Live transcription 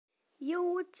Yo,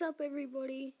 what's up,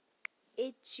 everybody?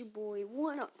 It's your boy,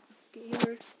 One Up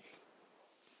Gamer.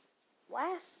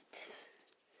 Last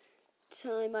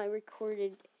time I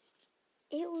recorded,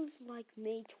 it was like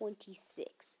May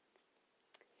 26th.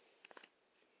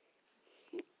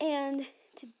 And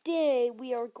today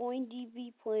we are going to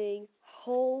be playing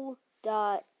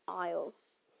Hole.io.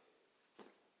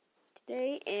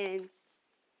 Today, and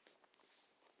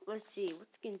let's see,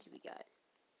 what skins do we got?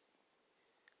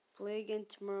 Play again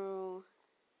tomorrow.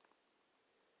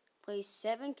 Play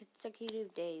 7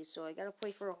 consecutive days, so I gotta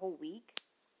play for a whole week.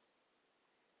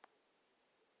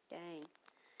 Dang.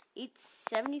 Eat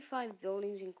 75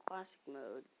 buildings in classic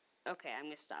mode. Okay, I'm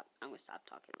gonna stop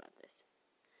talking about this.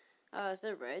 Is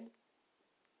there red?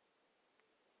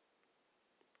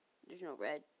 There's no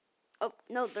red. Oh,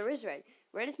 no, there is red.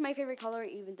 Red is my favorite color,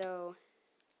 even though...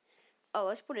 Oh,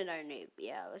 let's put it in our name.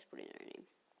 Yeah, let's put it in our name.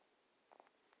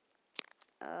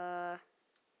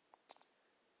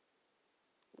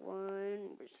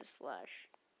 Where's the slash?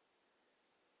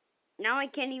 Now I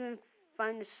can't even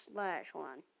find the slash. Hold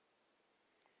on.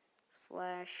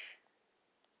 Slash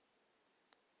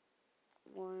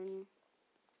 1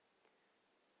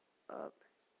 up.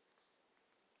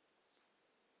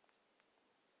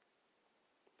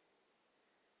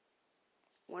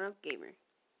 One Up Gamer.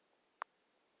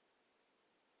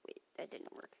 Wait, that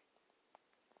didn't work.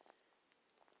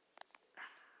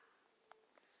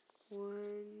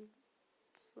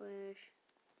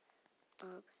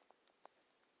 1/up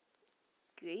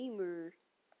Gamer.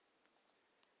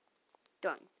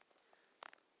 Done.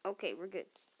 Okay, we're good.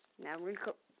 Now we're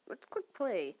gonna let's click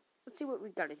play. Let's see what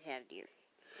we got in hand here.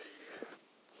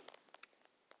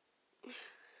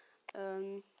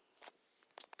 Let's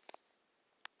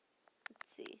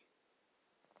see.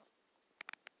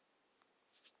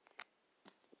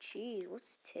 Jeez,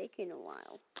 what's taking a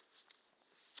while?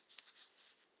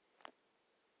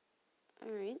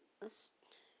 Alright, let's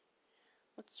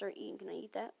start eating. Can I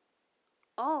eat that?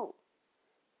 Oh!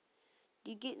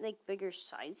 Do you get, like, bigger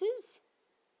sizes?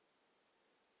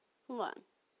 Hold on.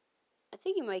 I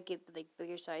think you might get, like,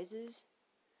 bigger sizes.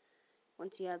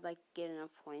 Once you have, like, get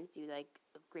enough points, you, like,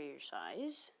 upgrade your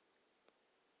size.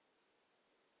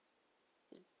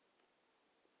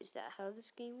 Is that how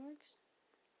this game works?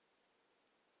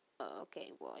 Oh,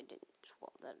 okay, well, I didn't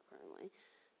swallow that apparently.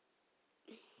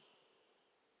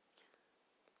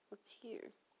 What's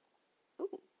here?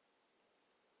 Ooh.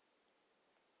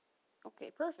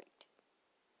 Okay, perfect.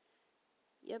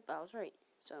 Yep, I was right.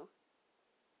 So,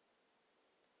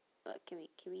 can we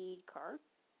eat car?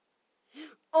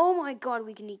 Oh my God,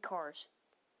 we can eat cars.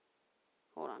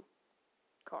 Hold on,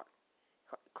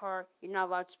 car. You're not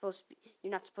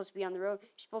You're not supposed to be on the road. You're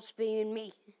supposed to be in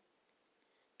me.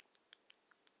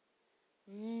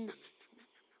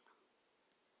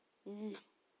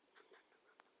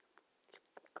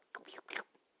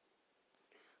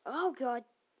 Oh God.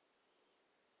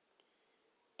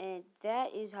 And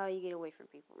that is how you get away from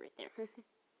people right there.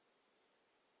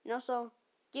 And also,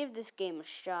 give this game a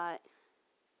shot.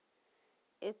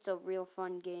 It's a real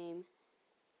fun game.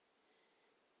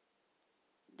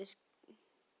 This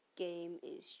game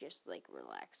is just like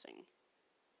relaxing.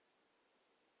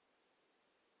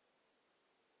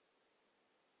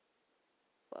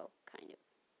 Well, kind of.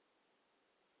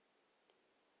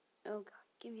 Oh God,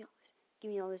 give me all this. Give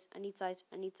me all this. I need size.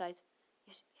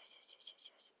 Yes.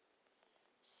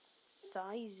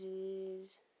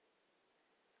 Sizes.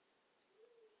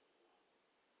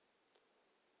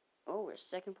 Oh, we're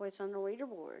second place on the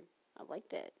leaderboard. I like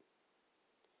that.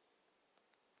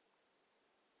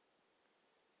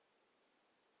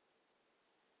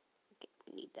 Okay,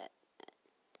 we need that.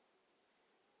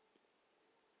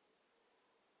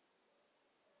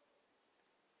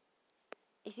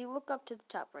 If you look up to the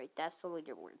top right, that's the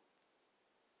leaderboard.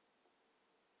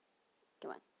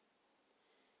 Come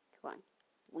on.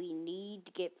 We need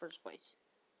to get first place.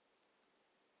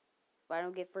 If I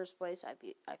don't get first place, I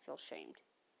feel shamed.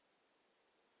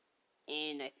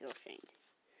 And I feel shamed.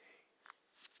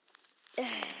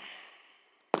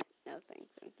 No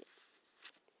thanks, thank you.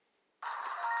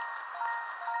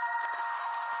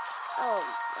 Oh,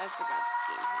 I forgot this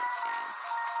game had ads.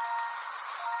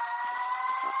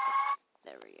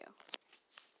 There we go.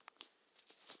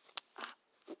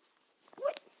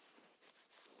 What?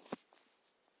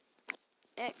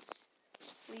 X,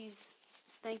 please.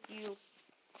 Thank you.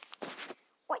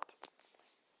 What?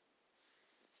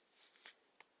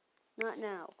 Not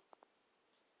now.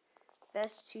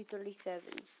 Best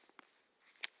 237.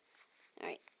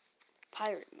 Alright.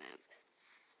 Pirate map.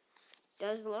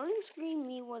 Does the loading screen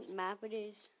mean what map it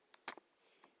is?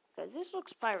 Because this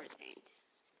looks pirate themed.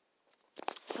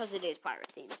 Because it is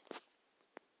pirate themed.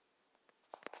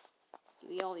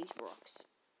 me all these rocks.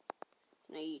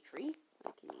 Can I eat a tree?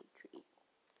 I can eat a tree.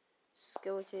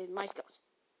 Skeleton, my skeleton.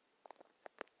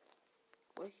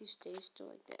 Why do you stay still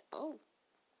like that? Oh.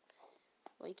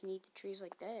 Well, you can eat the trees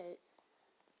like that.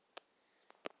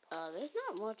 There's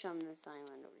not much on this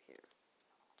island over here.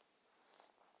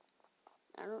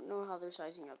 I don't know how they're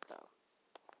sizing up, though.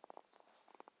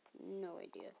 No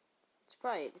idea. It's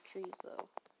probably the trees, though.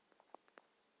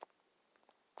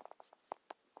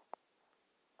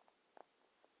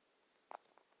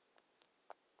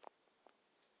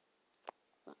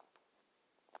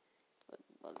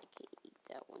 Well, I can't eat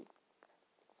that one.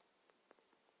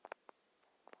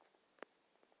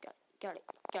 Got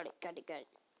it.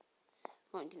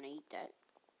 Hold on, can I eat that?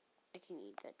 I can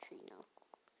eat that tree now.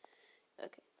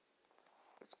 Okay.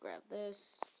 Let's grab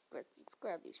this. Let's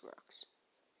grab these rocks.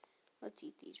 Let's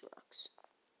eat these rocks.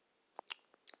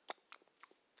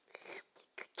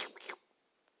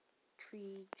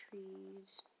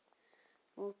 Trees.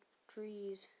 Multiple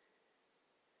trees.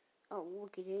 Oh,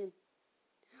 look at him.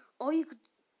 Oh, you could...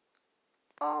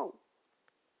 Oh!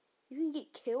 You can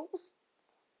get kills?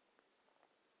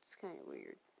 It's kind of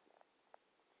weird.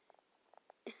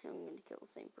 I'm gonna kill the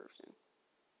same person.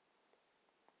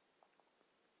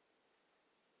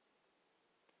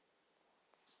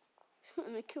 I'm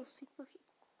gonna kill the same person.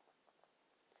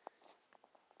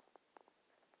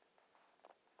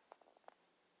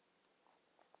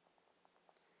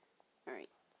 Alright.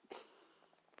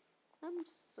 I'm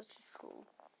such a troll.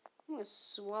 I'm gonna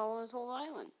swallow this whole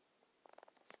island.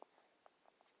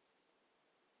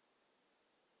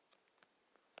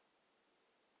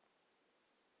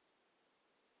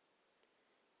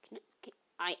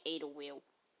 I ate a whale.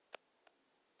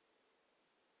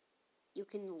 You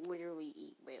can literally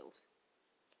eat whales.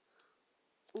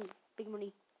 Ooh, big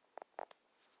money.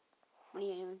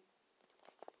 Money island.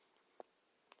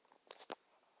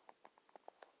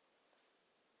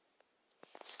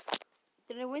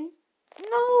 Did I win?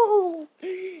 No!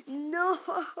 No!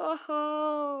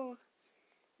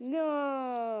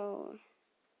 No!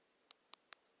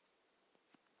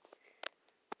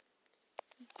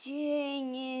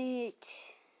 Dang it!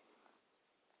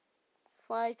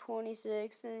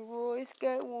 526 and Royce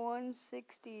got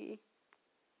 160.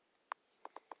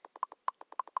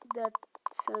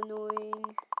 That's annoying.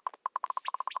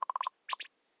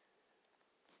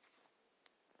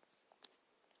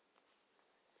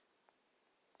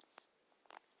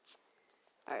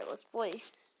 Alright, let's play.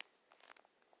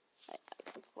 I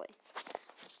can play.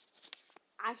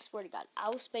 I swear to God, I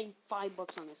will spend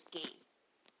 $5 on this game.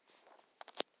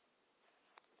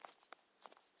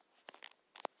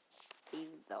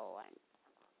 Even though I'm...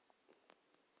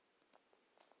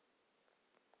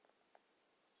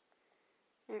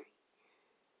 Alright.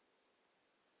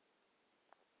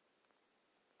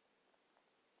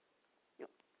 Nope.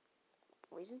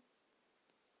 Poison?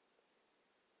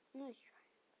 Nice try.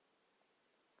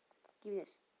 Give me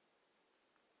this.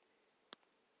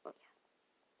 Oh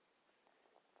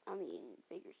yeah. I'm eating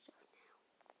bigger stuff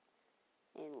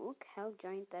now. And look how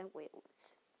giant that whale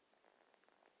is.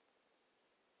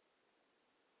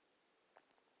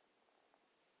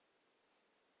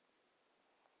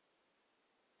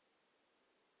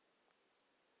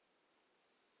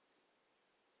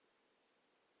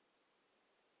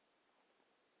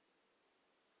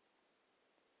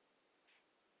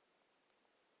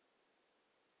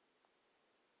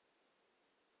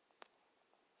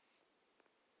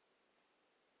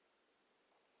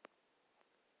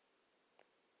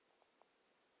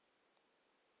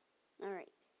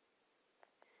 Alright.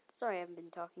 Sorry I haven't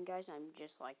been talking, guys. I'm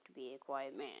just like to be a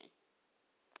quiet man.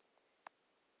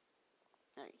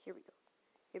 Alright, here we go.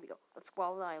 Here we go. Let's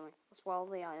swallow the island. Let's swallow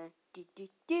the island.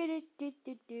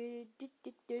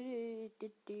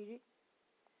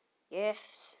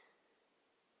 Yes.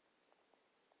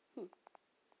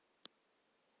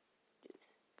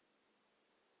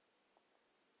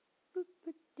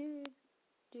 Do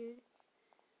this.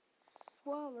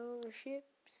 Swallow the ships.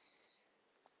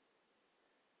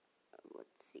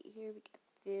 Let's see. Here we got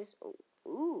this. Oh,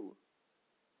 ooh.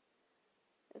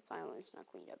 This island is not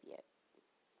cleaned up yet.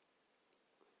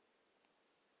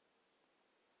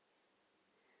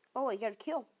 Oh, I got a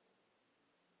kill.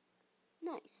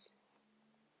 Nice.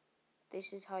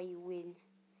 This is how you win.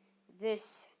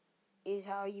 This is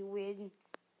how you win.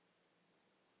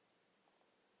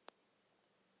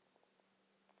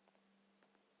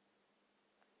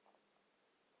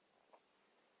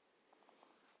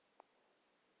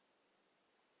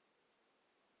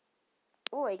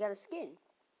 Oh, I got a skin.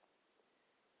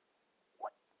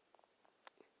 What?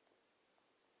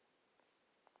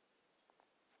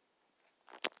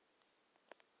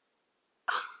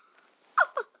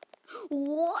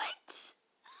 What?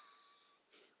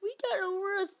 We got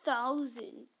over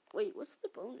 1,000. Wait, what's the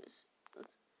bonus?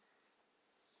 Let's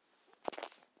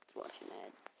watch an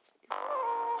ad.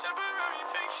 Temporary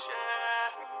fiction.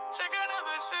 Take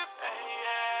another sip,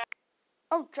 yeah.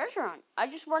 Oh, treasure hunt. I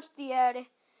just watched the ad,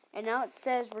 and now it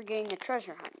says we're getting a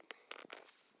treasure hunt.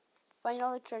 Find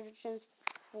all the treasure chests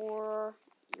for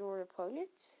your opponent.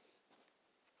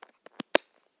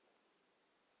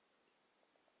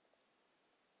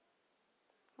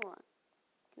 Hold on.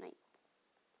 Can I?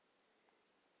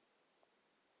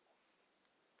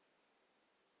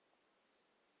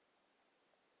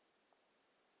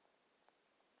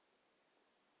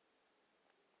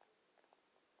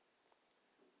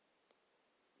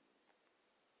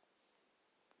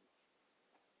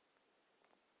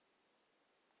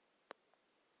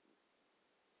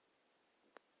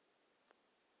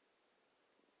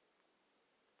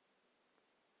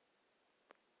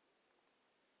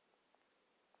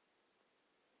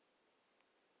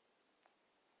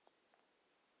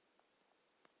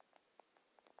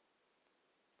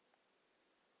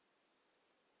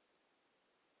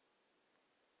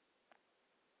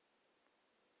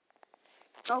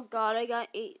 Oh God, I got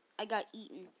eaten. I got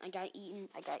eaten.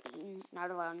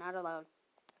 Not allowed.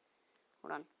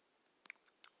 Hold on.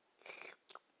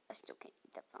 I still can't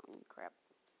eat that fountain crap.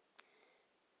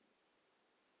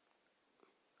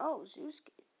 Oh,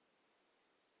 Zooski.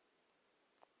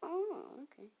 Oh,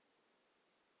 okay.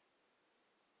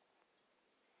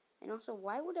 And also,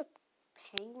 why would a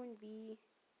penguin be...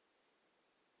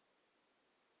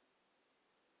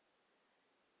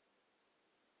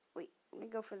 Wait, I'm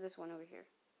gonna go for this one over here.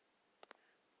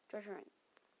 Treasure hunt.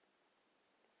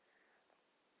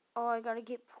 Oh, I gotta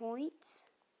get points?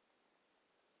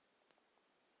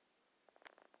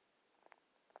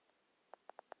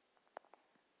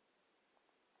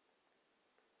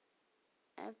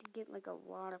 I have to get like a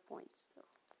lot of points though.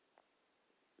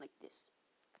 Like this.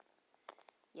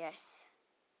 Yes.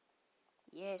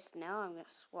 Yes, now I'm gonna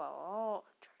swallow all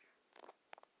the treasure.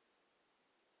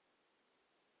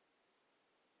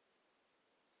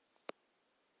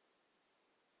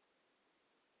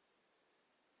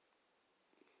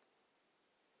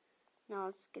 Now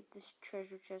let's get this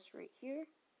treasure chest right here.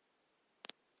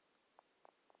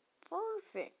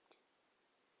 Perfect.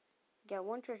 Got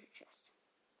one treasure chest.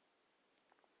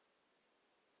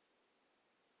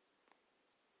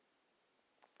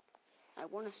 I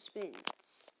want to spin.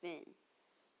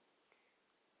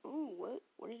 Ooh,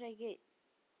 what did I get?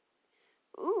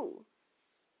 Ooh.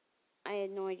 I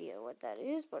had no idea what that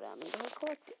is, but I'm gonna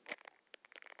collect it.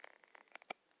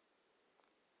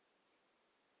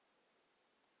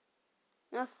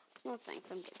 No thanks,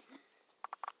 I'm good.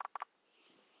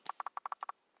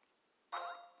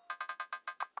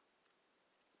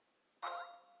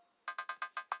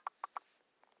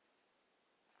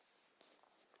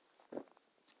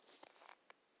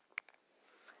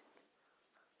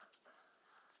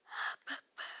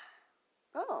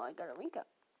 Oh, I got a link up.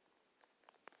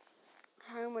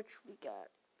 How much we got?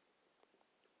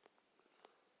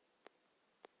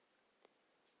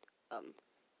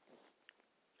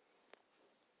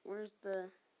 Where's the...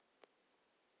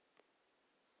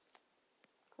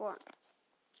 Hold on.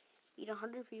 Eat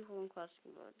 100 people in classic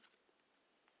mode.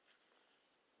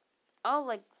 Oh,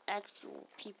 like actual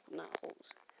people, not holes.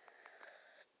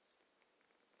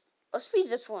 Let's beat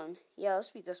this one. Yeah, let's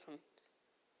beat this one.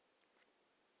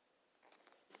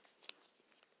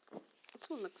 This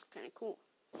one looks kind of cool.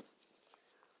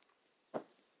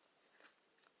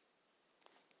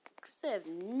 Because I have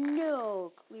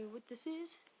no clue what this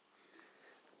is.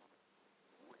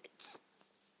 Let's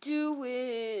do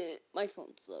it. My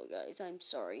phone's slow, guys. I'm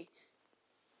sorry.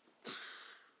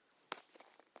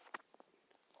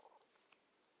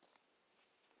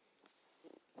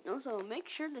 Also, make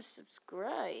sure to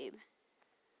subscribe.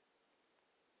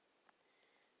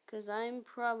 Because I'm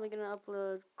probably going to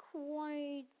upload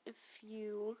quite a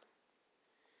few.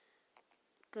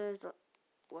 Because,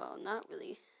 well, not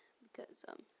really. Because,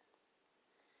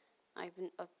 I've been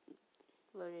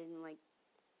uploaded in like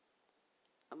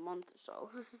a month or so.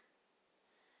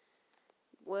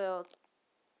 Well,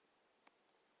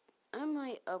 I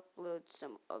might upload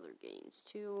some other games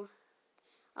too.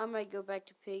 I might go back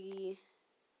to Piggy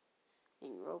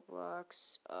and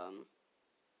Roblox.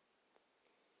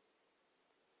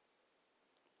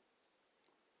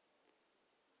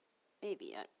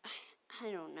 Maybe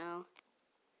I don't know.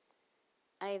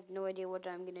 I have no idea what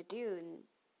I'm gonna do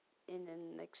in the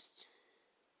next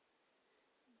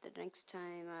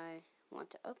time I want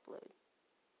to upload.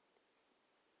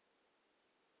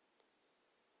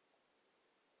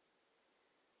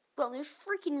 Well, there's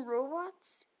freaking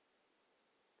robots.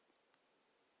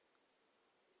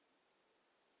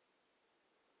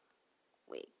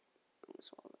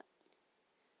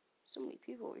 So many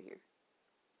people over here.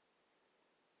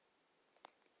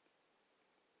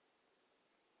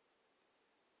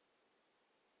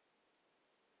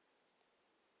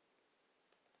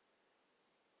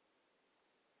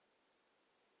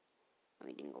 I'm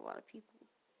meeting a lot of people.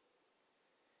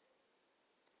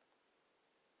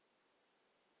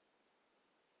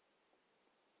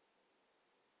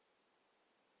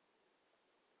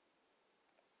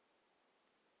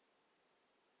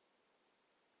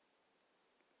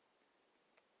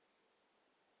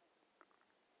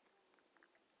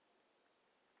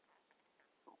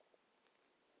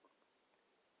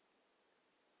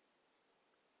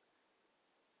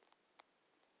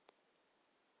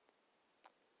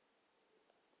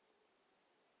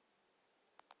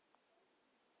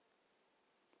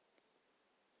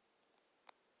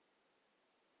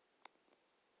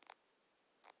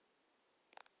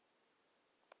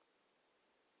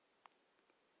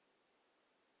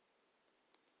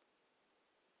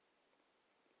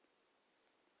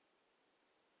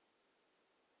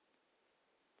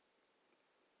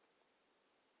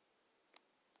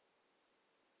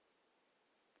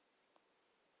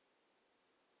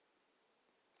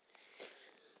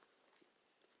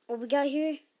 What we got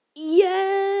here?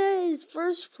 Yes!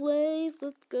 First place.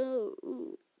 Let's go.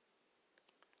 Ooh.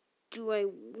 Do I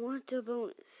want a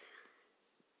bonus?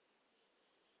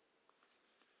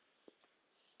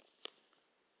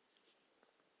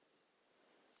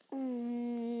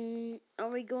 Are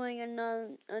we going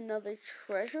another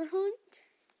treasure hunt?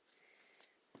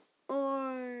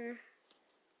 Or...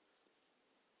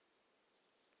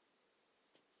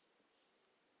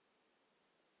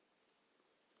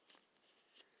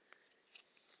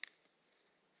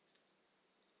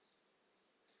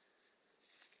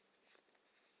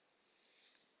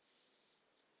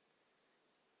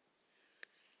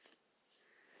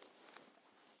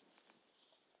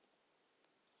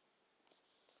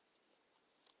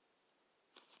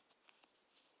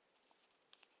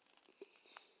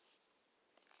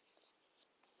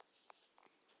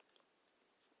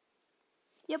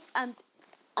 Yep,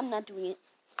 I'm not doing it.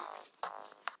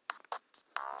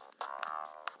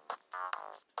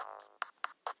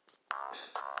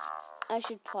 I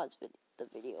should pause the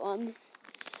video on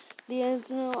the end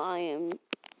now. I am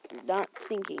not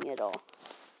thinking at all.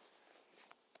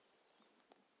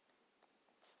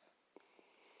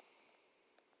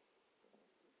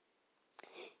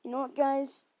 You know what,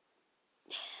 guys?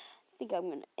 I think I'm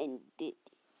going to end it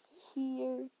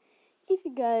here. If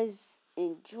you guys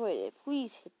enjoyed it,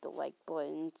 please hit the like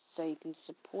button so you can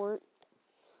support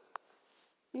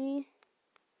me.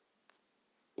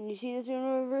 And you see this in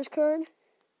a reverse card?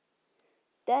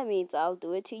 That means I'll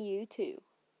do it to you too.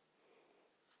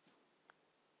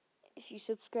 If you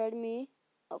subscribe to me,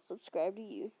 I'll subscribe to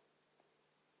you.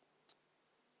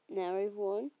 Now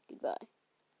everyone, goodbye.